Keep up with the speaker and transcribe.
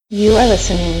You are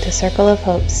listening to Circle of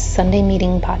Hope's Sunday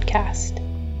Meeting podcast.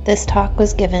 This talk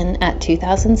was given at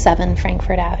 2007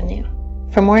 Frankfurt Avenue.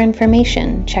 For more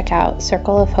information, check out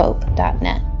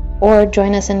circleofhope.net or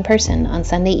join us in person on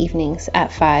Sunday evenings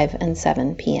at 5 and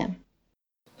 7 p.m.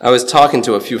 I was talking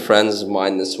to a few friends of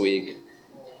mine this week.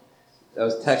 I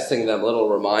was texting them little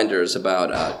reminders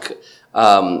about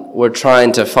we're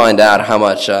trying to find out how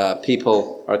much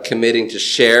people are committing to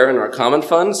share in our common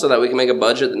fund so that we can make a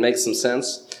budget that makes some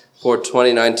sense for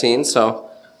 2019.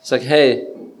 So it's like, hey,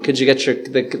 could you get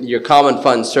your common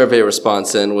fund survey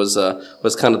response in was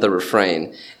kind of the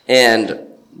refrain. And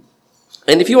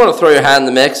if you want to throw your hat in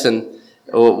the mix, and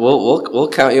we'll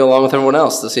count you along with everyone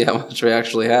else to see how much we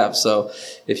actually have. So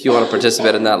if you want to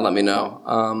participate in that, let me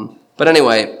know. But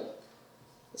anyway,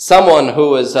 someone who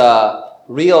was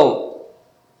real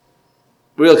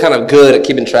kind of good at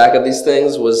keeping track of these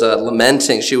things was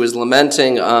lamenting. She was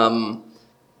lamenting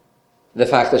the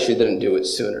fact that she didn't do it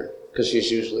sooner, because she's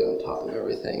usually on top of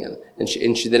everything, and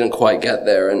she didn't quite get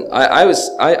there. And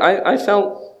I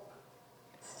felt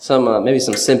some maybe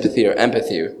some sympathy or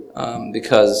empathy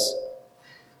because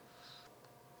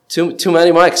too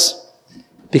many mics,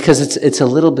 because it's a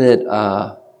little bit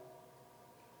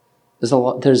there's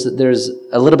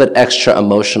a little bit extra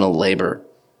emotional labor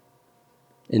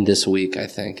in this week, I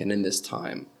think, and in this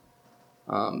time.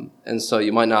 And so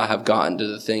you might not have gotten to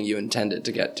the thing you intended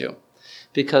to get to,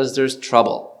 because there's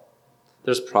trouble,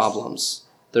 there's problems,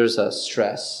 there's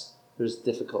stress, there's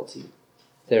difficulty,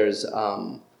 there's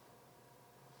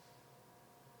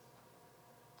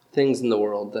things in the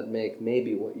world that make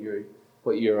maybe what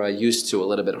you're used to a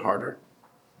little bit harder.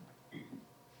 Do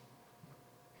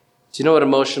you know what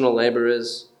emotional labor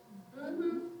is?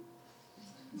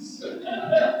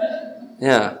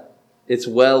 Yeah, it's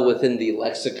well within the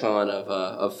lexicon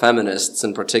of feminists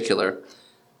in particular,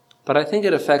 but I think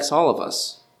it affects all of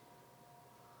us,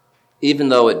 even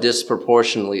though it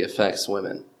disproportionately affects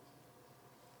women.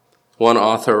 One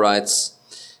author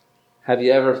writes, Have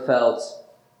you ever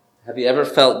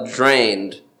felt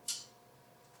drained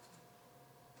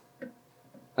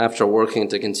after working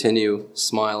to continue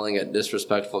smiling at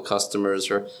disrespectful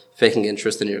customers or faking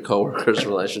interest in your coworkers'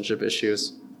 relationship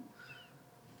issues?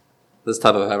 This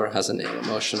type of labor has a name: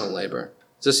 emotional labor.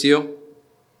 Is this you?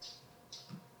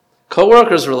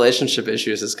 Coworkers' relationship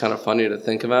issues is kind of funny to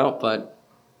think about, but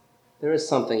there is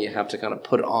something you have to kind of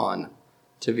put on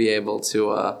to be able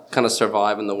to kind of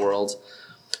survive in the world.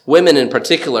 Women in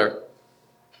particular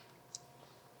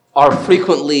are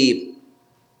frequently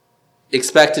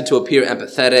expected to appear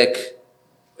empathetic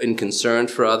and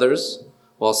concerned for others,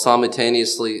 while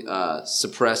simultaneously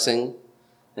suppressing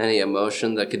any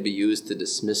emotion that could be used to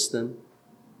dismiss them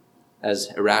as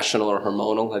irrational or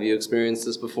hormonal. Have you experienced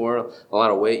this before? A lot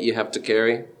of weight you have to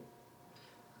carry.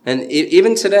 And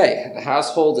even today, the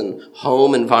household and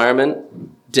home environment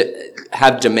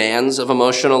have demands of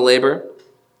emotional labor.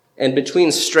 And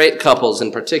between straight couples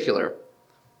in particular,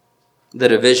 the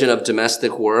division of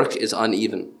domestic work is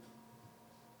uneven.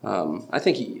 I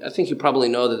think you probably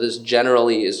know that this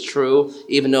generally is true,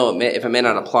 even though it may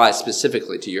not apply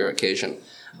specifically to your occasion.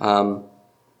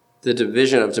 The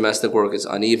division of domestic work is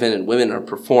uneven, and women are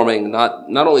performing not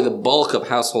only the bulk of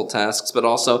household tasks, but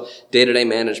also day-to-day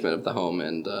management of the home,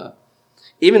 and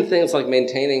even things like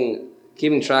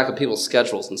keeping track of people's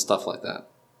schedules and stuff like that.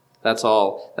 That's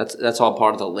all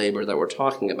part of the labor that we're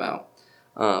talking about.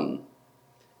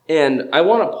 And I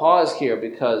want to pause here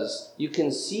because you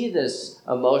can see this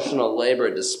emotional labor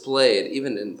displayed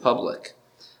even in public.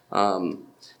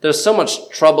 There's so much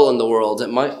trouble in the world. It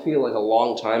might feel like a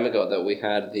long time ago that we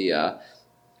had the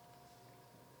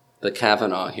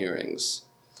Kavanaugh hearings.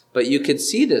 But you could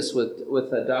see this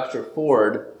with Dr.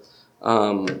 Ford,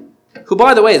 who,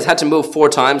 by the way, has had to move 4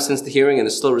 times since the hearing and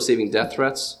is still receiving death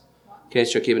threats, in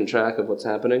case you're keeping track of what's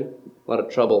happening. A lot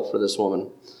of trouble for this woman.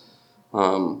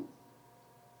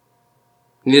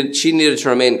 She needed to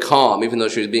remain calm, even though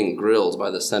she was being grilled by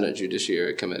the Senate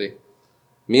Judiciary Committee.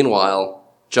 Meanwhile,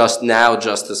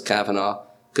 Justice Kavanaugh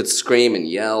could scream and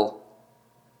yell,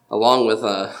 along with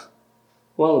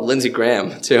Lindsey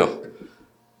Graham, too.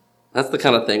 That's the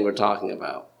kind of thing we're talking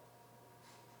about.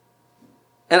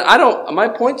 And my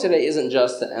point today isn't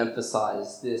just to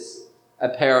emphasize this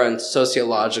apparent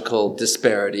sociological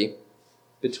disparity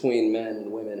between men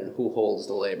and women and who holds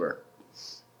the labor.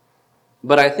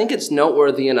 But I think it's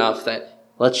noteworthy enough that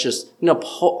let's just,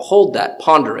 hold that,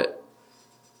 ponder it,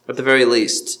 at the very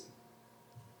least.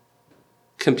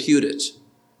 Compute it.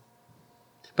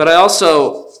 But I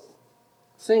also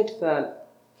think that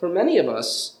for many of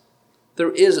us,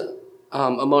 there is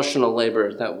emotional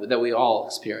labor that we all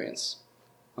experience.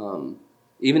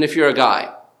 Even if you're a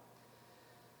guy,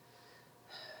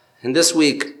 And this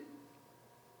week,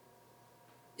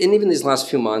 and even these last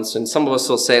few months, and some of us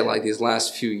will say like these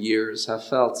last few years, have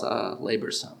felt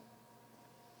laborsome,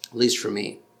 at least for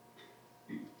me.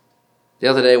 The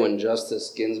other day when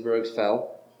Justice Ginsburg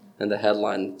fell, and the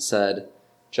headline said,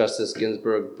 Justice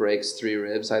Ginsburg breaks 3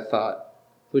 ribs, I thought,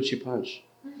 who'd she punch?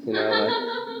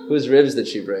 Whose ribs did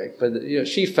she break? But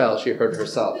she fell, she hurt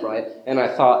herself, right? And I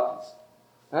thought,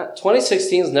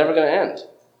 2016 is never going to end.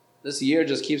 This year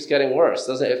just keeps getting worse,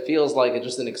 doesn't it? It feels like it's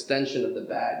just an extension of the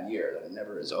bad year that it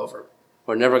never is over.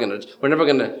 We're never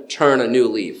gonna turn a new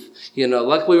leaf.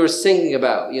 Like we were singing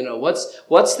about.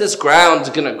 What's this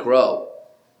ground gonna grow?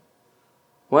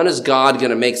 When is God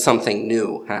gonna make something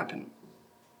new happen?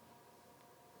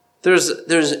 There's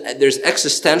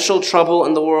existential trouble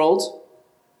in the world,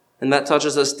 and that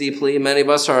touches us deeply. Many of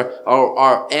us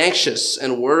are anxious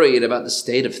and worried about the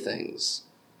state of things.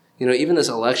 Even this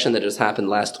election that just happened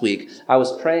last week, I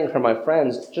was praying for my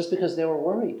friends just because they were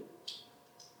worried.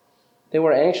 They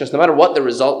were anxious. No matter what the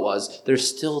result was, there's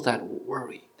still that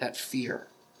worry, that fear.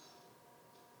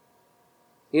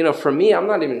 For me, I'm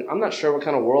not sure what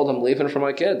kind of world I'm leaving for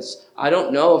my kids. I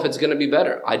don't know if it's going to be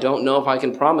better. I don't know if I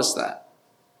can promise that.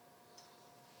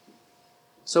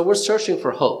 So we're searching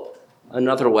for hope,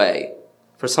 another way,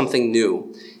 for something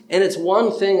new. And it's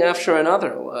one thing after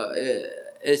another.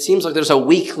 It seems like there's a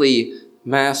weekly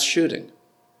mass shooting.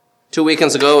 2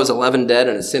 weekends ago, it was 11 dead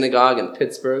in a synagogue in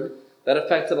Pittsburgh. That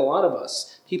affected a lot of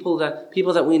us. People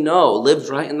that we know lived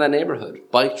right in that neighborhood,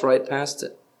 biked right past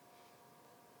it.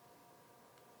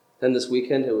 Then this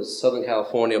weekend, it was Southern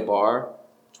California bar,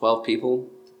 12 people.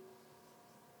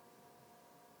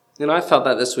 And I felt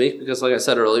that this week because, like I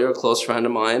said earlier, a close friend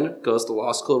of mine goes to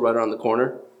law school right around the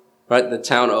corner, right in the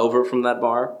town over from that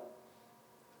bar.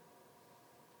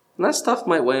 And that stuff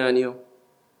might weigh on you.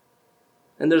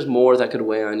 And there's more that could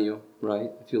weigh on you, right?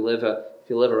 If you live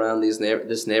around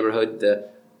this neighborhood, the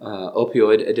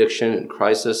opioid addiction and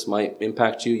crisis might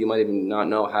impact you. You might even not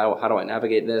know how do I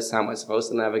navigate this? How am I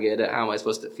supposed to navigate it? How am I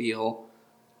supposed to feel?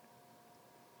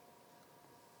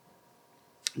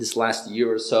 This last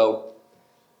year or so,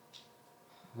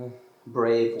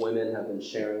 brave women have been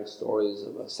sharing stories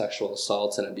of sexual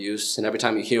assaults and abuse. And every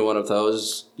time you hear one of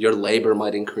those, your labor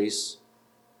might increase.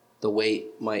 The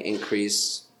weight might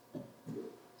increase.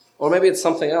 Or maybe it's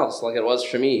something else, like it was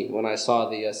for me when I saw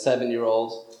the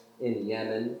 7-year-old in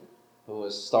Yemen who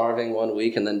was starving one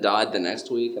week and then died the next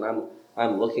week. And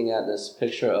I'm looking at this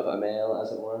picture of Amael,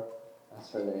 as it were.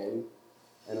 That's her name.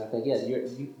 And I think,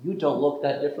 you don't look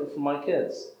that different from my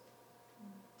kids.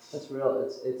 That's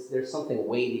real. There's something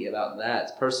weighty about that.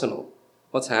 It's personal.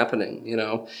 What's happening,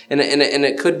 And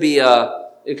it could be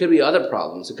it could be other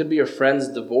problems. It could be your friend's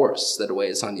divorce that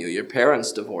weighs on you, your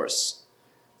parents' divorce,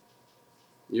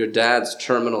 your dad's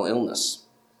terminal illness.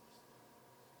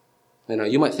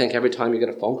 You might think every time you get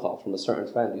a phone call from a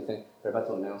certain friend, you think, they're about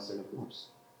to announce their divorce.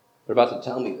 They're about to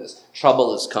tell me this.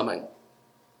 Trouble is coming.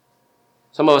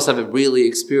 Some of us have really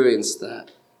experienced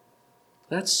that.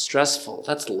 That's stressful.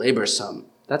 That's laborsome.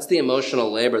 That's the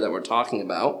emotional labor that we're talking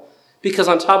about. Because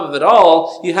on top of it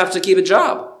all, you have to keep a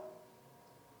job.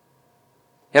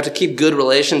 You have to keep good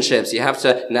relationships. You have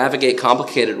to navigate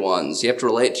complicated ones. You have to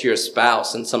relate to your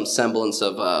spouse in some semblance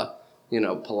of,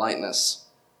 politeness.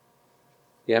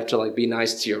 You have to, be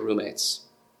nice to your roommates.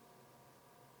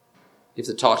 You have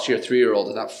to talk to your 3-year-old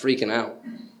without freaking out.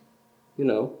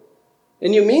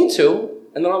 And you mean to,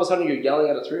 and then all of a sudden you're yelling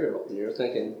at a 3-year-old, and you're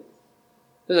thinking,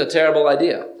 this is a terrible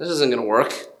idea. This isn't going to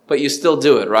work. But you still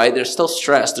do it, right? There's still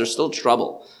stress. There's still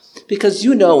trouble. Because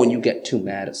when you get too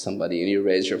mad at somebody and you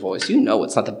raise your voice,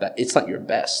 it's not your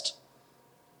best.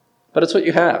 But it's what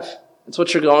you have. It's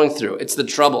what you're going through. It's the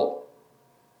trouble.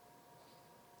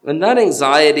 And that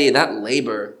anxiety, that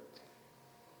labor,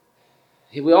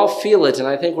 we all feel it, and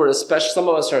I think some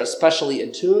of us are especially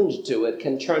attuned to it,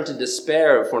 can turn to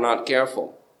despair if we're not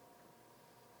careful.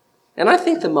 And I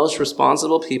think the most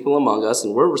responsible people among us,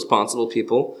 and we're responsible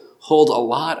people, hold a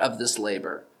lot of this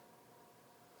labor.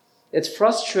 It's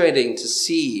frustrating to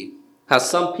see how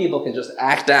some people can just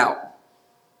act out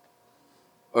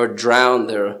or drown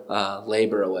their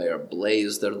labor away or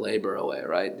blaze their labor away,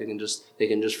 right? They can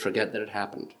just forget that it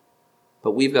happened.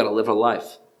 But we've got to live a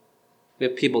life. We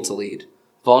have people to lead.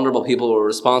 Vulnerable people we're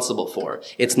responsible for.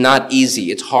 It's not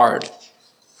easy. It's hard.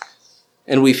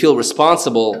 And we feel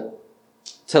responsible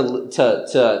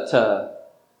to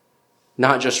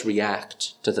not just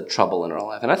react to the trouble in our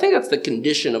life. And I think that's the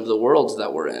condition of the world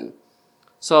that we're in.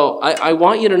 So I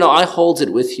want you to know I hold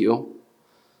it with you.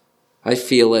 I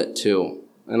feel it too.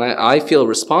 And I feel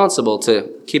responsible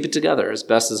to keep it together as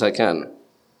best as I can.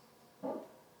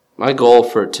 my goal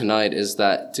for tonight is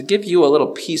that to give you a little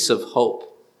piece of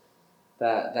hope,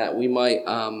 that we might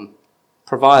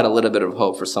provide a little bit of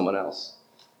hope for someone else,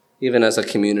 even as a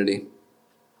community.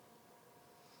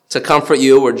 To comfort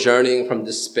you, we're journeying from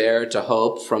despair to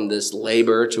hope, from this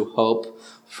labor to hope,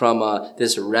 from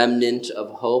this remnant of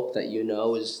hope that you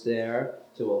know is there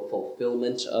to a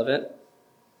fulfillment of it.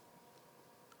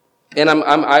 And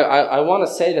I want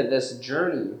to say that this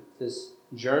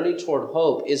journey toward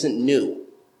hope isn't new.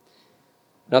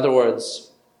 In other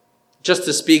words, just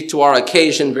to speak to our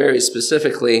occasion very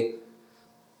specifically,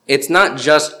 it's not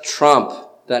just Trump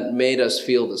that made us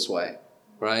feel this way,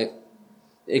 right?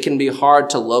 It can be hard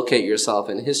to locate yourself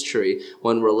in history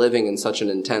when we're living in such an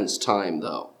intense time,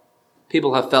 though.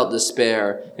 People have felt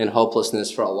despair and hopelessness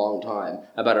for a long time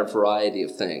about a variety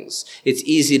of things. It's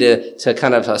easy to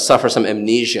kind of suffer some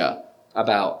amnesia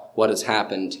about what has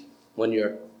happened when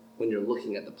you're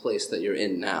looking at the place that you're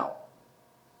in now.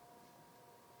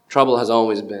 Trouble has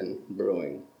always been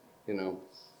brewing,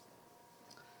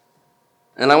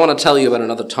 And I want to tell you about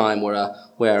another time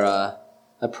where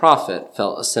a prophet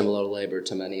felt a similar labor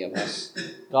to many of us.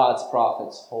 God's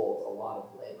prophets hold a lot of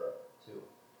labor, too.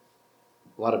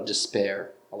 A lot of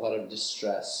despair, a lot of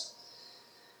distress.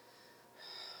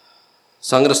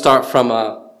 So I'm going to start from,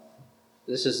 I'm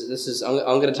going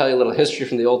to tell you a little history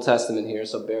from the Old Testament here,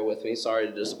 so bear with me. Sorry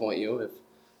to disappoint you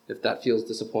if that feels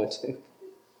disappointing.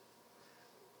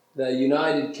 The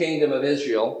United Kingdom of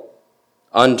Israel,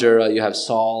 under you have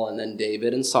Saul and then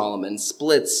David and Solomon,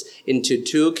 splits into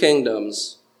two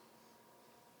kingdoms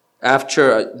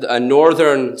after a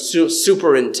northern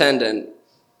superintendent,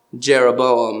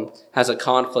 Jeroboam, has a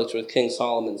conflict with King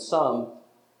Solomon's son,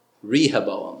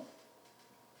 Rehoboam.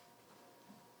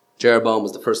 Jeroboam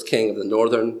was the first king of the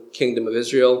northern kingdom of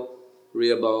Israel.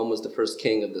 Rehoboam was the first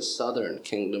king of the southern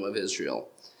kingdom of Israel.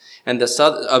 And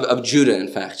of Judah, in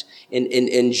fact.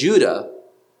 In Judah,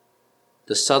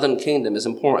 the southern kingdom is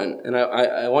important. And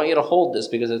I want you to hold this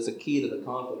because it's a key to the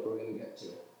conflict we're going to get to.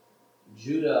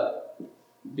 Judah,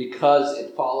 because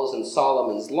it follows in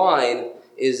Solomon's line,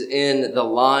 is in the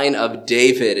line of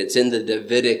David. It's in the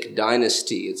Davidic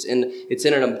dynasty. It's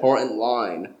in an important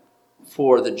line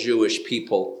for the Jewish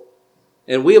people.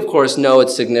 And we, of course, know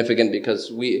it's significant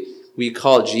because we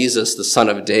call Jesus the son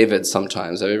of David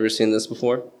sometimes. Have you ever seen this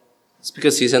before? It's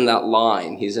because he's in that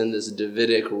line. He's in this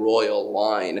Davidic royal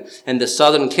line. And the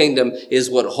southern kingdom is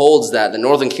what holds that. The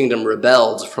northern kingdom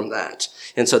rebelled from that.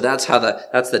 And so that's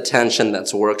the tension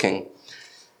that's working.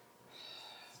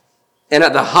 And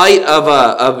at the height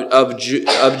of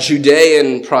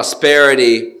Judean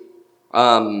prosperity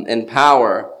and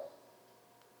power,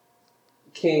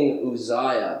 King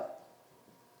Uzziah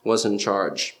was in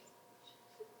charge.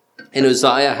 And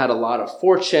Uzziah had a lot of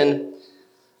fortune.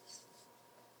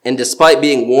 And despite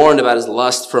being warned about his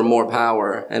lust for more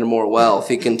power and more wealth,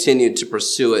 he continued to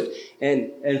pursue it.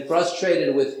 And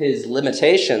frustrated with his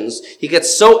limitations, he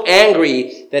gets so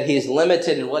angry that he's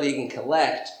limited in what he can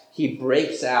collect, he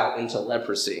breaks out into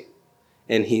leprosy.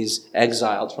 And he's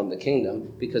exiled from the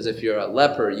kingdom, because if you're a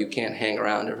leper, you can't hang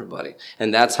around everybody.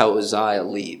 And that's how Uzziah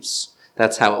leaves.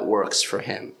 That's how it works for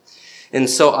him. And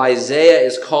so Isaiah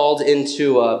is called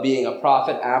into being a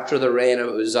prophet after the reign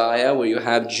of Uzziah, where you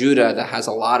have Judah that has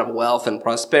a lot of wealth and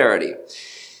prosperity.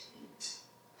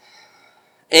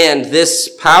 And this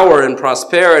power and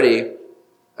prosperity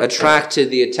attracted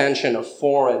the attention of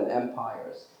foreign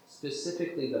empires,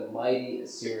 specifically the mighty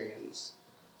Assyrians.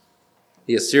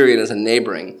 The Assyrian is a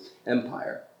neighboring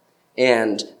empire.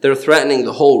 And they're threatening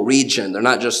the whole region. They're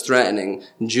not just threatening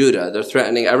Judah. They're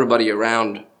threatening everybody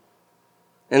around.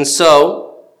 And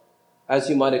so, as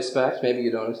you might expect, maybe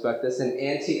you don't expect this, an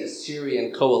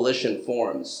anti-Assyrian coalition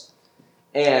forms.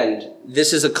 And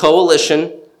this is a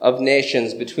coalition of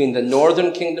nations between the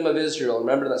northern kingdom of Israel,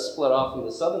 remember that split off from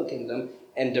the southern kingdom,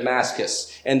 and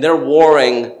Damascus. And they're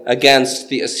warring against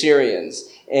the Assyrians.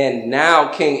 And now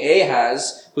King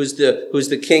Ahaz, who's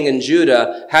the king in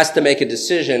Judah, has to make a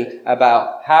decision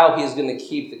about how he's going to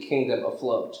keep the kingdom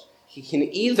afloat. He can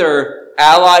either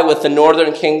ally with the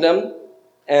northern kingdom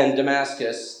and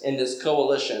Damascus in this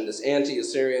coalition, this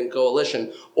anti-Assyrian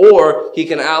coalition, or he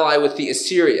can ally with the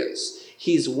Assyrians.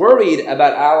 He's worried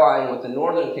about allying with the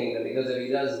northern kingdom because if he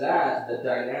does that, the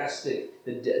dynastic,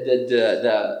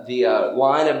 the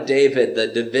line of David, the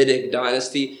Davidic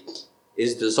dynasty,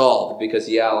 is dissolved because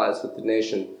he allies with the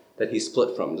nation that he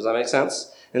split from. Does that make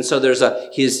sense? And so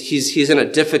he's in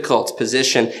a difficult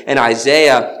position, and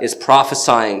Isaiah is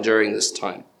prophesying during this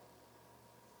time.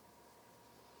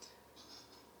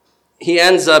 He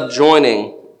ends up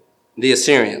joining the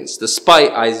Assyrians,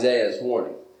 despite Isaiah's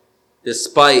warning,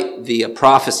 despite the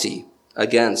prophecy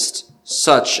against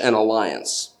such an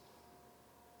alliance.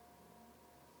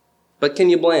 But can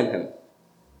you blame him?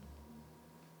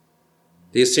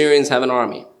 The Assyrians have an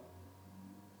army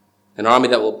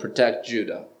that will protect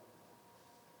Judah.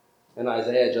 And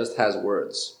Isaiah just has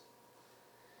words.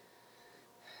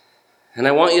 And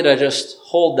I want you to just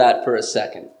hold that for a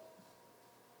second,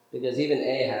 because even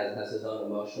Ahaz has his own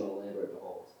emotional labor to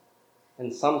hold.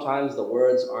 And sometimes the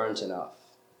words aren't enough.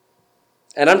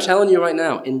 And I'm telling you right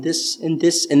now, in this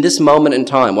moment in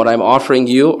time, what I'm offering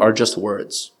you are just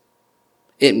words.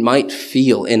 It might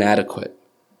feel inadequate.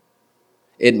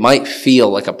 It might feel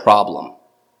like a problem.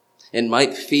 It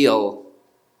might feel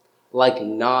like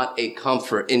not a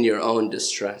comfort in your own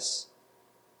distress.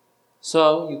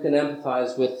 So you can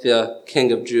empathize with the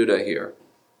king of Judah here.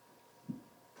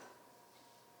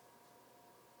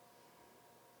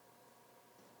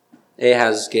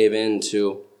 Ahaz gave in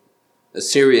to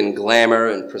Assyrian glamour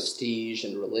and prestige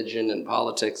and religion and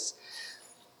politics.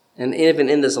 And even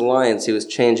in this alliance, he was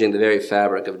changing the very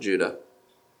fabric of Judah.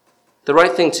 The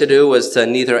right thing to do was to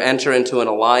neither enter into an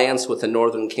alliance with the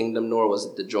northern kingdom, nor was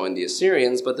it to join the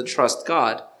Assyrians, but to trust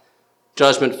God.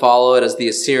 Judgment followed as the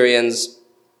Assyrians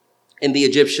and the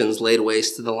Egyptians laid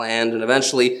waste to the land, and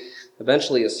eventually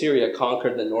Assyria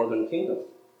conquered the northern kingdom.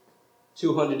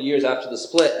 200 years after the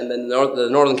split, and then the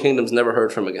northern kingdom's never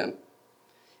heard from again.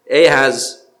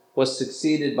 Ahaz was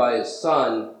succeeded by his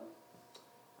son,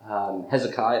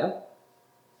 Hezekiah.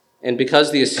 And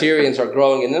because the Assyrians are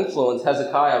growing in influence,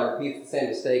 Hezekiah repeats the same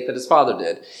mistake that his father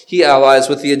did. He allies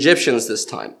with the Egyptians this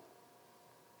time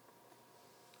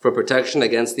for protection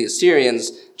against the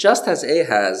Assyrians, just as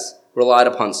Ahaz relied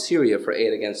upon Syria for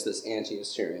aid against this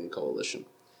anti-Assyrian coalition.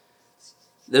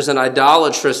 There's an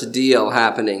idolatrous deal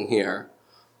happening here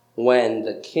when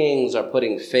the kings are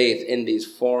putting faith in these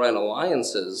foreign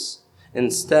alliances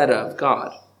instead of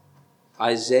God.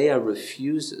 Isaiah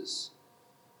refuses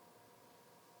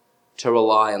to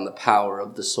rely on the power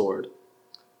of the sword,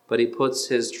 but he puts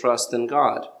his trust in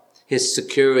God. His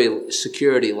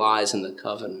security lies in the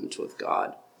covenant with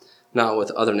God, not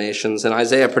with other nations. And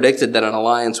Isaiah predicted that an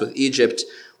alliance with Egypt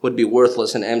would be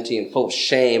worthless and empty and full of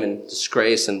shame and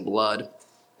disgrace and blood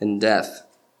and death.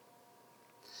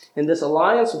 And this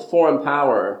alliance with foreign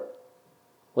power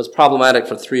was problematic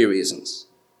for three reasons.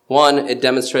 One, it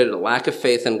demonstrated a lack of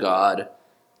faith in God.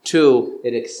 Two,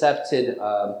 it accepted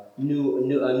a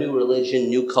new religion,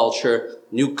 new culture,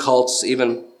 new cults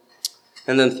even.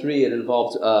 And then three, it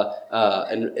involved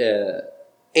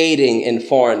aiding in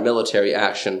foreign military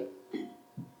action.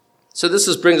 So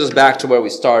this brings us back to where we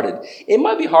started. It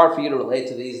might be hard for you to relate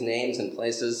to these names and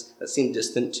places that seem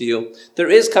distant to you. There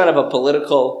is kind of a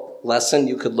political lesson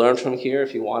you could learn from here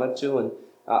if you wanted to, and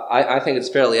I think it's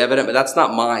fairly evident, but that's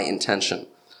not my intention.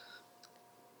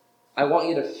 I want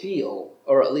you to feel,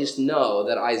 or at least know,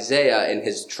 that Isaiah in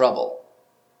his trouble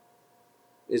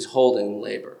is holding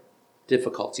labor,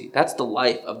 difficulty. That's the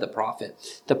life of the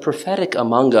prophet. The prophetic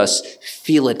among us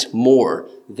feel it more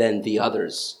than the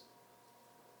others.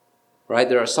 Right?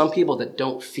 There are some people that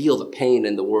don't feel the pain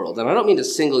in the world. And I don't mean to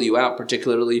single you out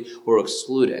particularly or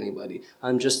exclude anybody.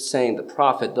 I'm just saying the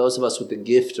prophet, those of us with the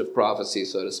gift of prophecy,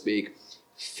 so to speak,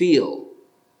 feel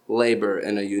labor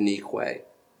in a unique way.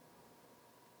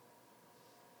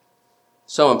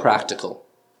 So impractical.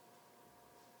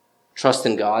 Trust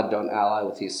in God, don't ally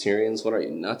with the Assyrians. What are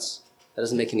you, nuts? That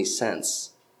doesn't make any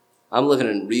sense. I'm living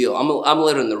in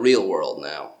the real world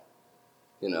now.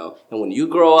 And when you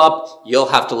grow up, you'll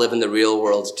have to live in the real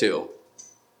world too.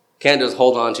 Can't just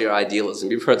hold on to your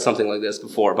idealism. You've heard something like this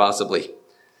before, possibly.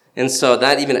 And so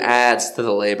that even adds to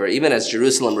the labor. Even as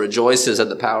Jerusalem rejoices at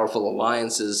the powerful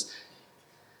alliances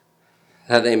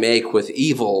that they make with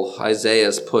evil,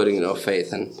 Isaiah's putting no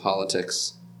faith in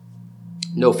politics,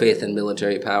 no faith in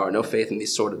military power, no faith in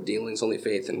these sort of dealings, only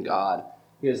faith in God.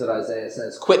 Here's what Isaiah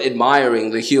says: quit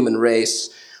admiring the human race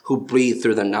who breathe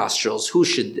through their nostrils. Who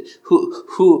should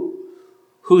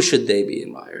they be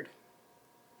admired?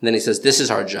 And then he says, this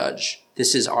is our judge.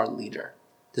 This is our leader.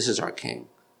 This is our king.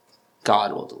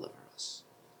 God will deliver us.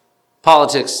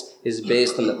 Politics is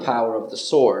based on the power of the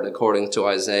sword, according to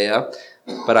Isaiah.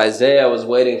 But Isaiah was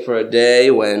waiting for a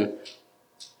day when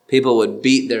people would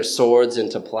beat their swords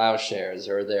into plowshares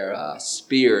or their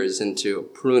spears into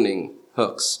pruning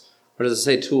hooks. Or does it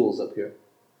say tools up here?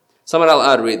 Someone out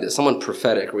loud read this. Someone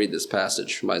prophetic read this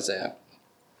passage from Isaiah.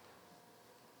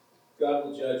 God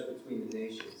will judge between the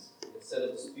nations and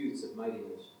settle disputes of mighty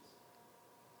nations.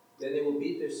 Then they will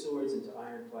beat their swords into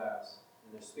iron plows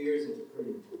and their spears into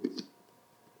pruning tools.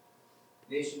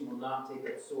 Nation will not take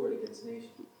up sword against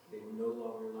nation. They will no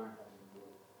longer learn how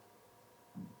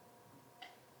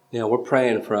to war. We're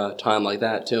praying for a time like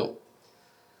that too.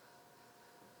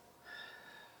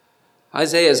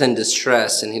 Isaiah is in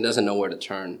distress and he doesn't know where to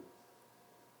turn.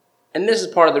 And this is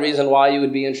part of the reason why you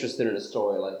would be interested in a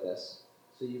story like this.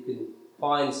 So you can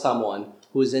find someone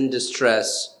who is in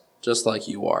distress just like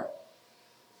you are.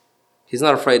 He's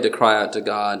not afraid to cry out to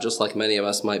God, just like many of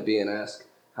us might be, and ask,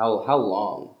 how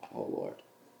long, oh Lord?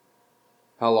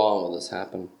 How long will this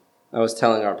happen? I was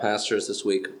telling our pastors this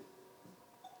week,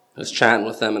 I was chatting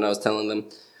with them and I was telling them,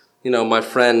 my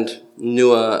friend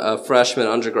knew a freshman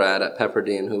undergrad at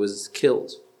Pepperdine who was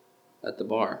killed at the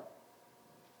bar.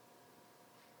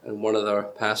 And one of the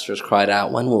pastors cried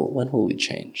out, when will we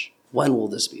change? When will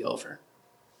this be over?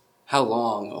 How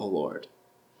long, oh Lord?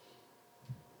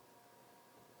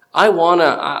 I want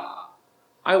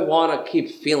to keep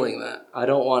feeling that. I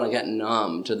don't want to get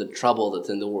numb to the trouble that's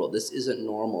in the world. This isn't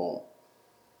normal.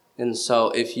 And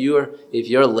so if your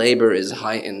labor is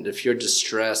heightened, if your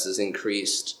distress is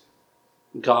increased,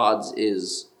 God's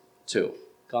is too.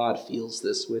 God feels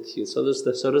this with you. So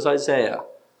does Isaiah.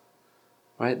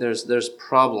 Right? There's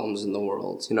problems in the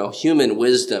world. Human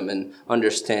wisdom and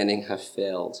understanding have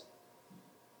failed.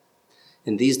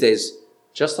 In these days,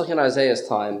 just like in Isaiah's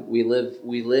time, we live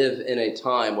in a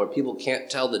time where people can't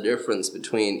tell the difference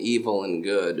between evil and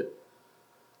good.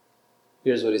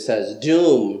 Here's what he says: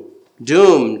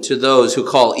 Doom to those who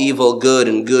call evil good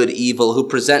and good evil, who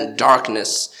present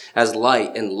darkness as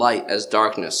light and light as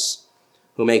darkness,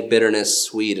 who make bitterness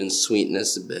sweet and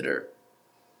sweetness bitter.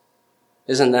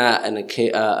 Isn't that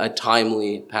a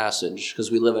timely passage?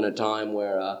 Because we live in a time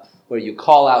where you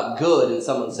call out good and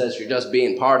someone says you're just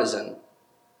being partisan.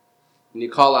 And you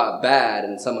call out bad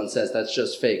and someone says that's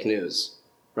just fake news,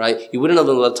 right? You wouldn't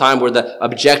live in a time where the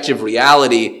objective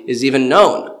reality is even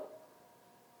known.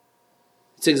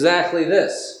 It's exactly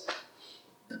this.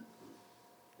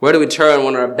 Where do we turn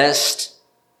when our best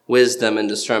wisdom and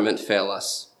discernment fail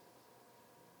us?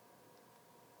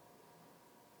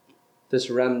 This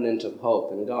remnant of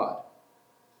hope in God.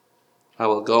 I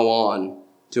will go on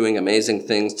doing amazing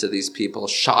things to these people,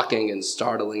 shocking and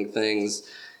startling things.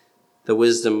 The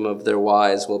wisdom of their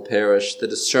wise will perish. The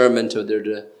discernment of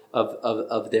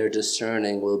their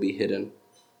discerning will be hidden.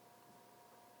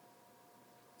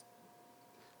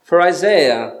 For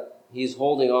Isaiah, he's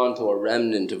holding on to a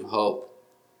remnant of hope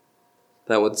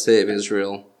that would save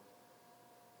Israel.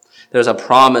 There's a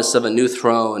promise of a new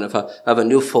throne, of a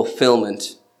new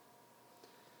fulfillment.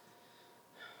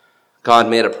 God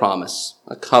made a promise,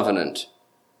 a covenant,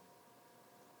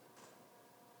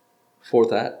 for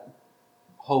that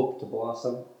hope to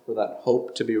blossom, for that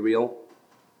hope to be real.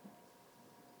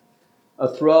 A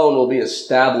throne will be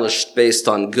established based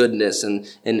on goodness,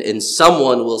 and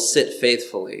someone will sit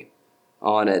faithfully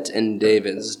on it in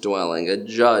David's dwelling, a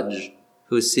judge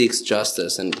who seeks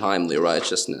justice and timely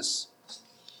righteousness.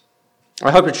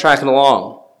 I hope you're tracking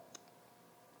along.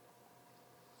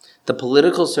 The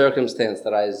political circumstance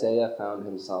that Isaiah found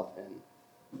himself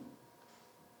in,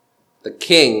 the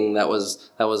king that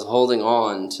was holding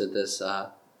on to this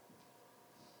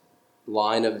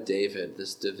line of David,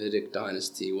 this Davidic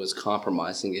dynasty, was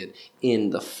compromising it in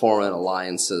the foreign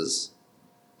alliances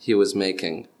he was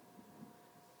making.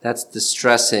 That's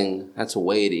distressing, that's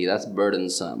weighty, that's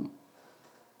burdensome.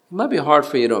 It might be hard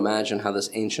for you to imagine how this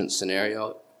ancient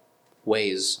scenario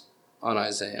weighs on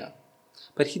Isaiah.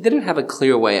 But he didn't have a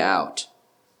clear way out.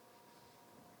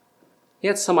 He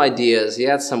had some ideas, he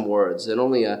had some words, and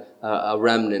only a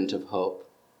remnant of hope.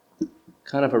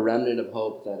 Kind of a remnant of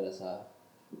hope that is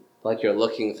like you're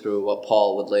looking through what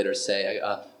Paul would later say,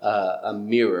 a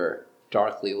mirror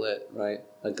darkly lit, right?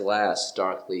 A glass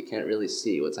darkly. You can't really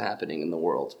see what's happening in the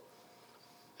world.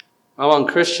 Among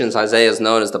Christians, Isaiah is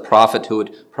known as the prophet who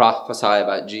would prophesy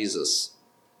about Jesus.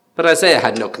 But Isaiah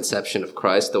had no conception of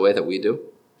Christ the way that we do.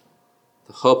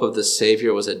 The hope of the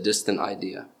Savior was a distant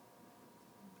idea.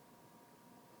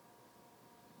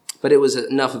 But it was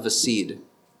enough of a seed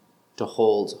to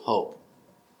hold hope,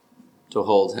 to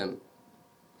hold him.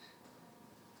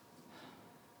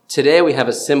 Today we have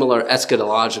a similar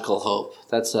eschatological hope.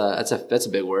 That's a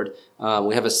big word.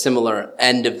 We have a similar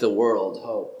end of the world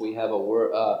hope. We have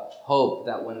a hope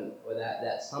that when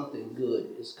that something good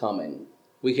is coming,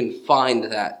 we can find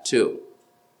that too.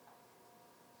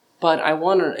 But I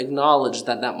want to acknowledge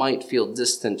that might feel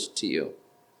distant to you.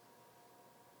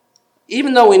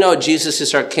 Even though we know Jesus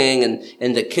is our king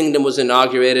and the kingdom was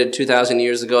inaugurated 2,000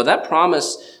 years ago, that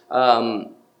promise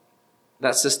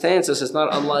that sustains us is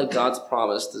not unlike God's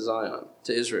promise to Zion,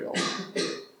 to Israel,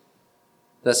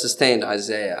 that sustained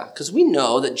Isaiah. Because we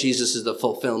know that Jesus is the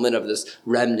fulfillment of this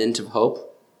remnant of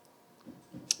hope.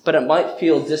 But it might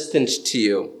feel distant to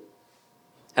you,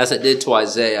 as it did to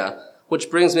Isaiah, Which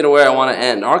brings me to where I want to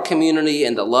end. Our community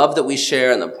and the love that we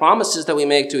share and the promises that we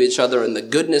make to each other and the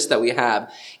goodness that we have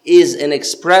is an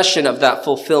expression of that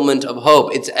fulfillment of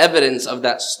hope. It's evidence of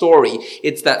that story.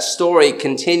 It's that story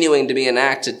continuing to be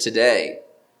enacted today.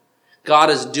 God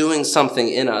is doing something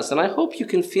in us, and I hope you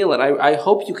can feel it. I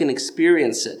hope you can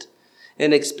experience it,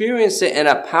 and experience it in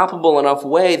a palpable enough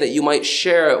way that you might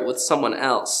share it with someone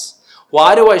else.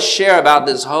 Why do I share about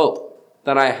this hope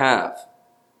that I have?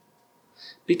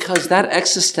 Because that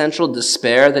existential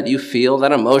despair that you feel,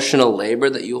 that emotional labor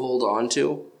that you hold on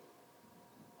to,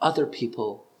 other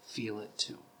people feel it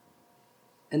too.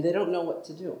 And they don't know what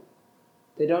to do.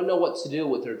 They don't know what to do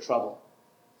with their trouble.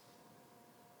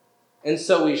 And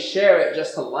so we share it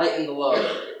just to lighten the load,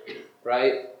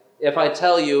 right? If I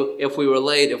tell you, if we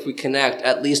relate, if we connect,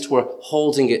 at least we're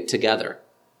holding it together.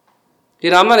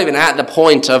 I'm not even at the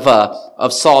point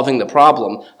of solving the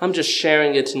problem. I'm just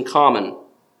sharing it in common.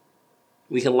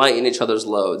 We can lighten each other's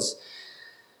loads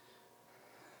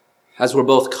as we're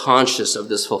both conscious of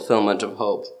this fulfillment of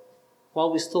hope,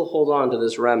 while we still hold on to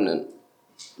this remnant.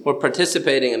 We're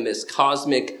participating in this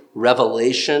cosmic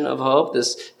revelation of hope,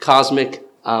 this cosmic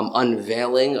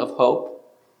unveiling of hope,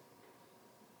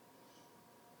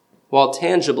 while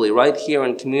tangibly, right here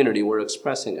in community, we're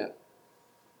expressing it.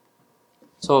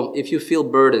 So if you feel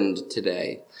burdened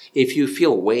today, if you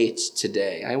feel weight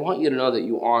today, I want you to know that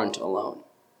you aren't alone.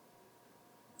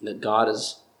 That God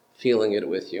is feeling it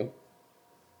with you,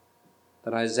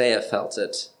 that Isaiah felt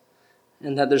it,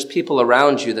 and that there's people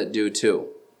around you that do too,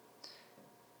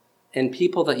 and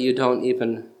people that you don't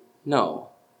even know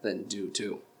that do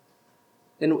too.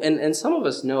 And some of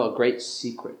us know a great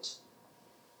secret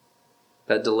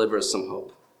that delivers some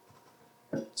hope.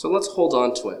 So let's hold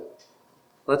on to it.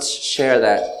 Let's share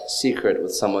that secret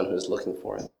with someone who's looking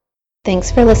for it. Thanks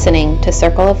for listening to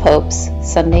Circle of Hope's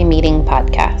Sunday Meeting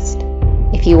Podcast.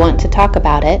 If you want to talk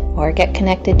about it or get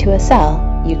connected to a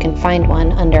cell, you can find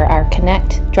one under our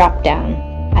Connect drop-down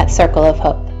at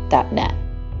circleofhope.net.